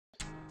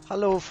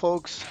Hello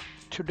folks,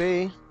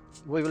 today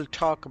we will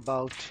talk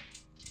about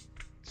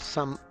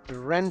some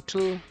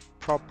rental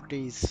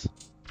properties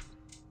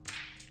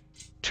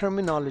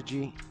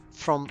terminology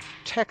from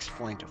tax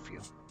point of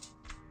view.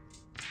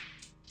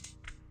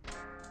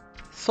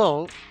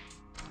 So,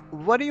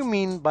 what do you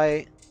mean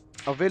by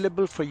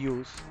available for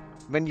use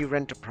when you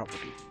rent a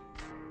property?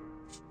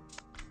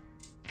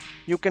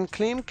 You can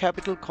claim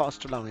capital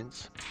cost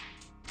allowance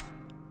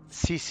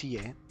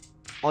CCA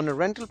on a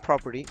rental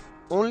property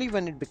only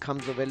when it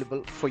becomes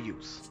available for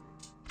use.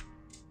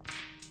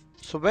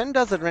 So when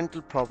does a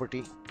rental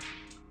property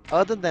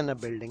other than a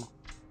building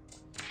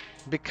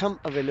become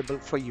available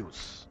for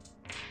use?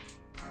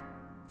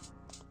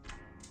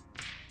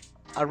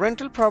 A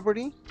rental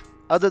property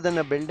other than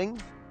a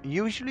building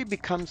usually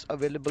becomes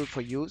available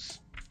for use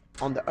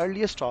on the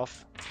earliest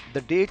of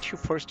the date you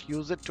first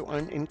use it to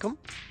earn income,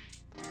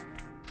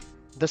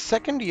 the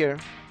second year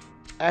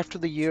after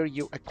the year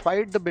you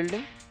acquired the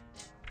building,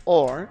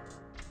 or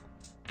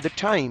the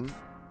time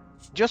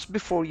just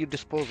before you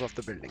dispose of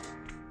the building.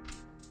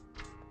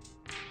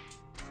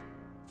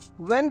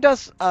 When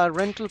does a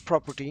rental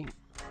property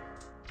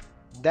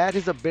that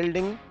is a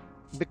building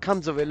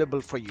becomes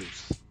available for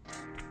use?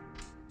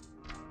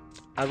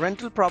 A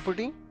rental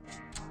property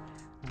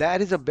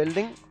that is a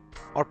building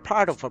or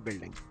part of a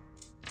building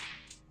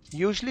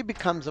usually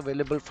becomes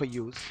available for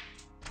use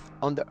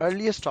on the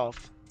earliest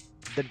of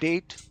the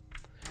date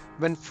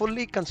when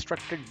fully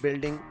constructed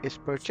building is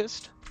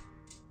purchased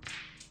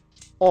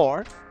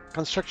or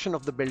construction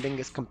of the building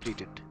is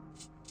completed,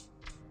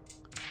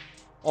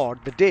 or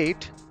the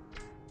date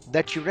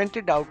that you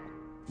rented out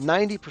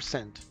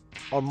 90%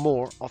 or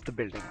more of the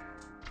building,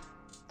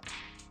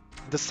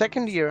 the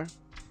second year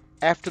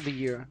after the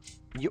year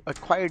you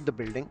acquired the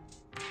building,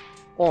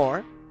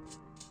 or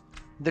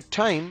the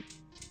time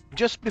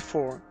just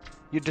before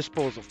you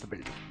dispose of the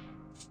building.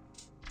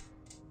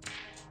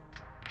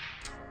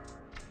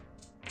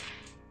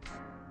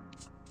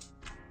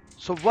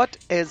 So what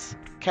is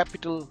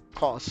capital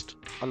cost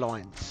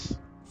allowance?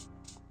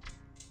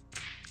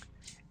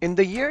 In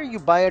the year you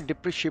buy a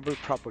depreciable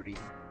property,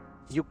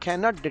 you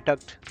cannot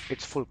deduct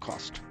its full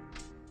cost.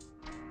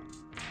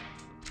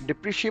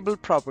 Depreciable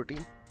property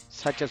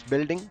such as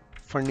building,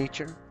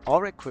 furniture,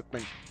 or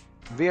equipment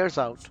wears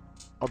out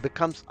or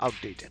becomes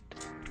outdated.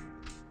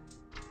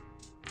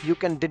 You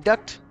can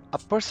deduct a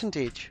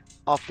percentage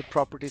of the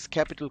property's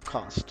capital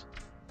cost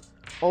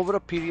over a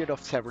period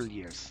of several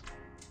years.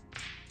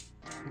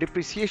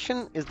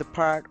 Depreciation is the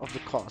part of the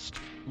cost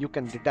you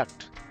can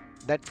deduct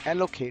that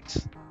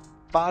allocates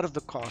part of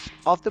the cost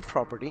of the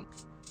property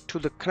to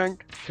the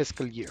current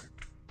fiscal year.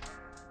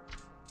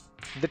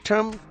 The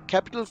term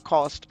capital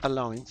cost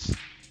allowance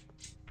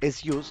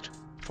is used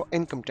for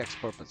income tax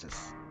purposes.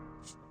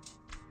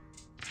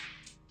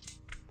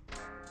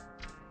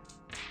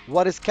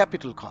 What is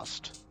capital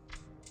cost?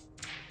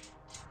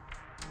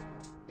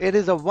 It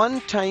is a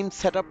one-time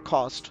setup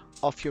cost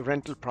of your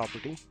rental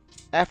property,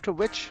 after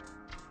which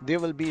there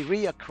will be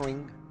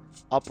recurring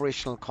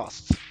operational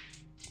costs.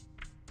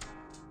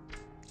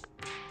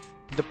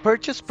 The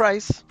purchase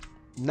price,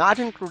 not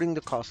including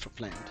the cost of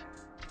land.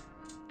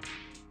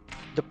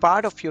 The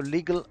part of your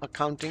legal,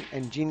 accounting,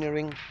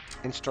 engineering,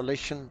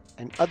 installation,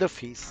 and other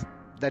fees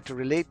that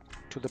relate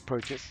to the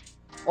purchase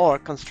or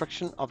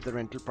construction of the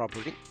rental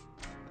property,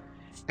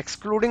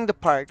 excluding the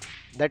part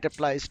that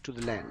applies to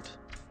the land.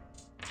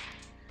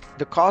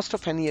 The cost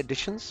of any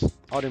additions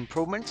or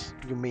improvements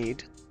you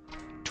made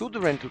to the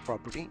rental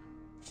property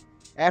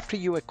after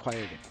you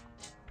acquired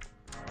it,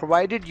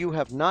 provided you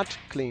have not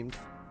claimed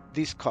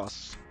these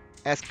costs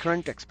as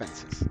current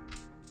expenses,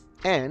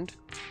 and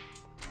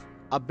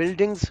a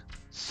building's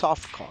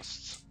soft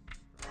costs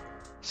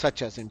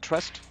such as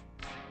interest,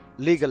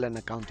 legal and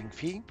accounting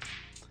fee,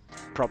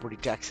 property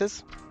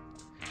taxes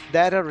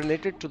that are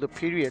related to the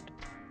period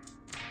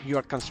you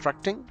are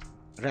constructing,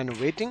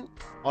 renovating,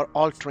 or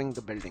altering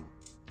the building,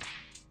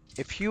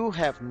 if you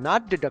have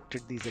not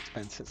deducted these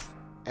expenses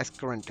as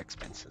current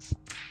expenses.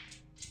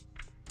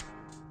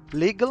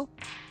 Legal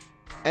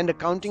and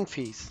accounting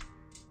fees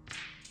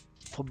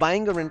for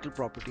buying a rental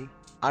property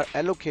are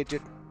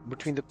allocated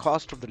between the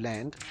cost of the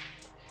land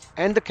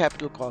and the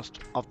capital cost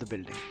of the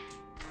building.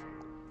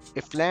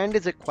 If land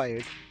is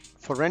acquired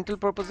for rental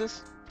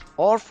purposes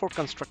or for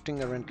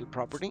constructing a rental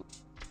property,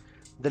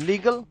 the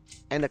legal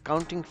and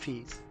accounting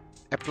fees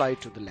apply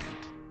to the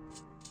land.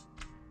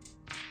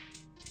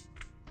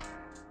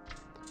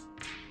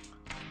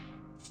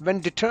 When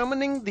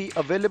determining the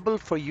available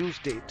for use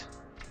date,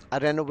 a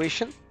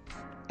renovation,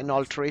 an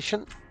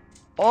alteration,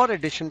 or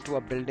addition to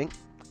a building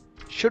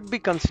should be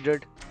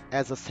considered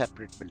as a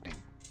separate building.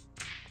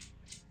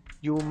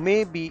 You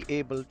may be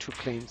able to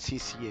claim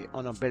CCA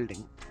on a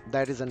building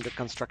that is under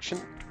construction,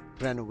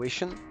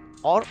 renovation,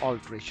 or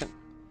alteration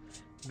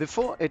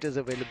before it is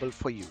available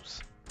for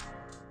use.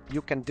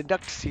 You can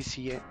deduct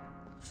CCA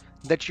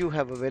that you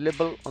have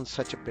available on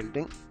such a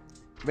building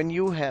when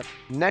you have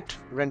net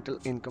rental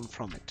income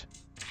from it.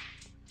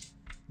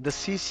 The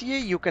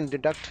CCA you can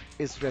deduct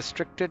is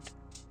restricted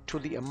to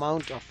the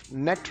amount of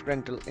net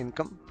rental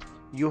income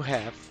you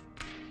have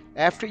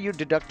after you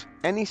deduct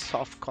any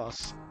soft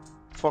costs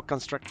for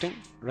constructing,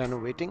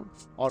 renovating,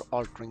 or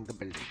altering the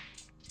building.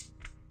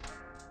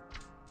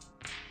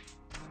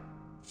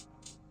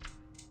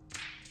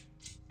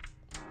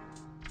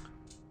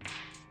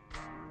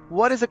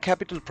 What is a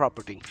capital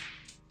property?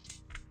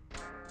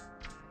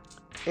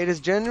 It is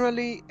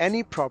generally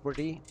any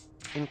property,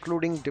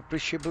 including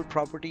depreciable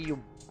property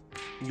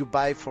you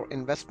buy for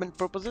investment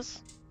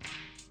purposes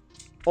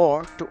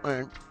or to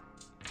earn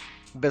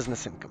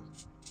business income.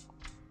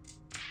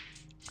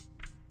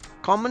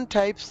 Common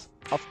types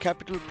of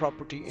capital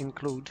property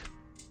include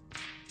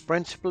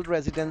principal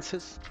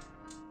residences,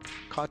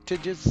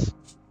 cottages,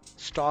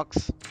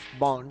 stocks,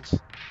 bonds,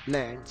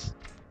 lands,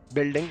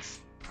 buildings,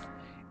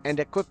 and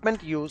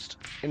equipment used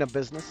in a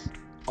business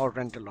or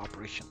rental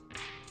operation.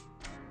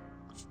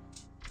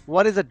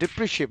 What is a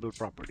depreciable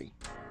property?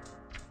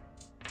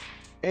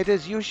 It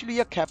is usually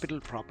a capital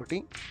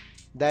property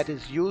that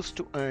is used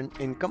to earn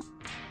income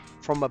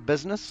from a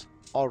business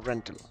or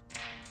rental.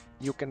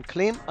 You can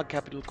claim a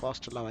capital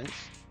cost allowance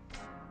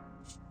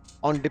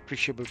on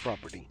depreciable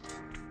property.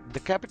 The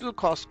capital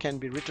cost can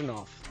be written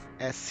off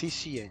as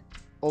CCA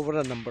over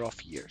a number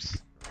of years.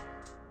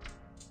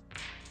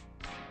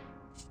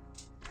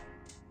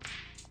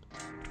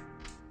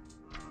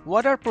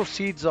 What are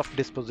proceeds of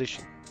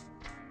disposition?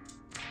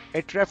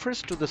 It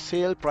refers to the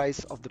sale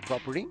price of the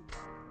property.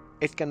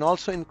 It can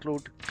also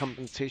include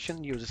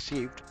compensation you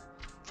received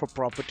for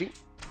property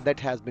that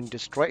has been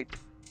destroyed,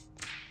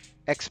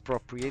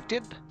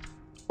 expropriated,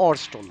 or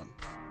stolen.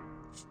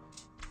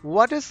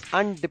 What is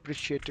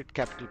undepreciated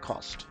capital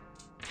cost?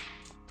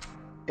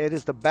 It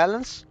is the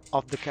balance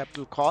of the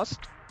capital cost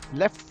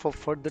left for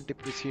further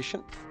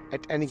depreciation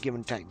at any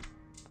given time.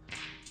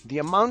 The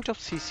amount of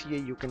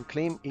CCA you can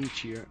claim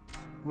each year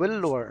will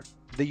lower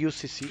the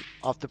UCC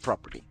of the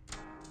property.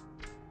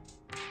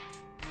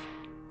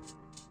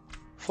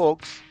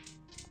 Folks,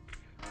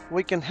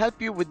 we can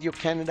help you with your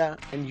Canada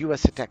and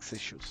USA tax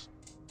issues.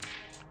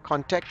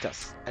 Contact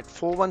us at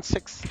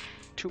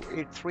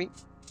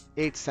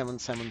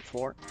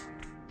 416-283-8774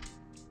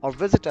 or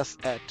visit us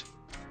at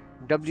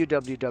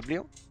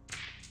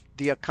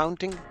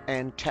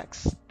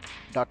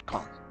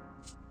www.theaccountingandtax.com.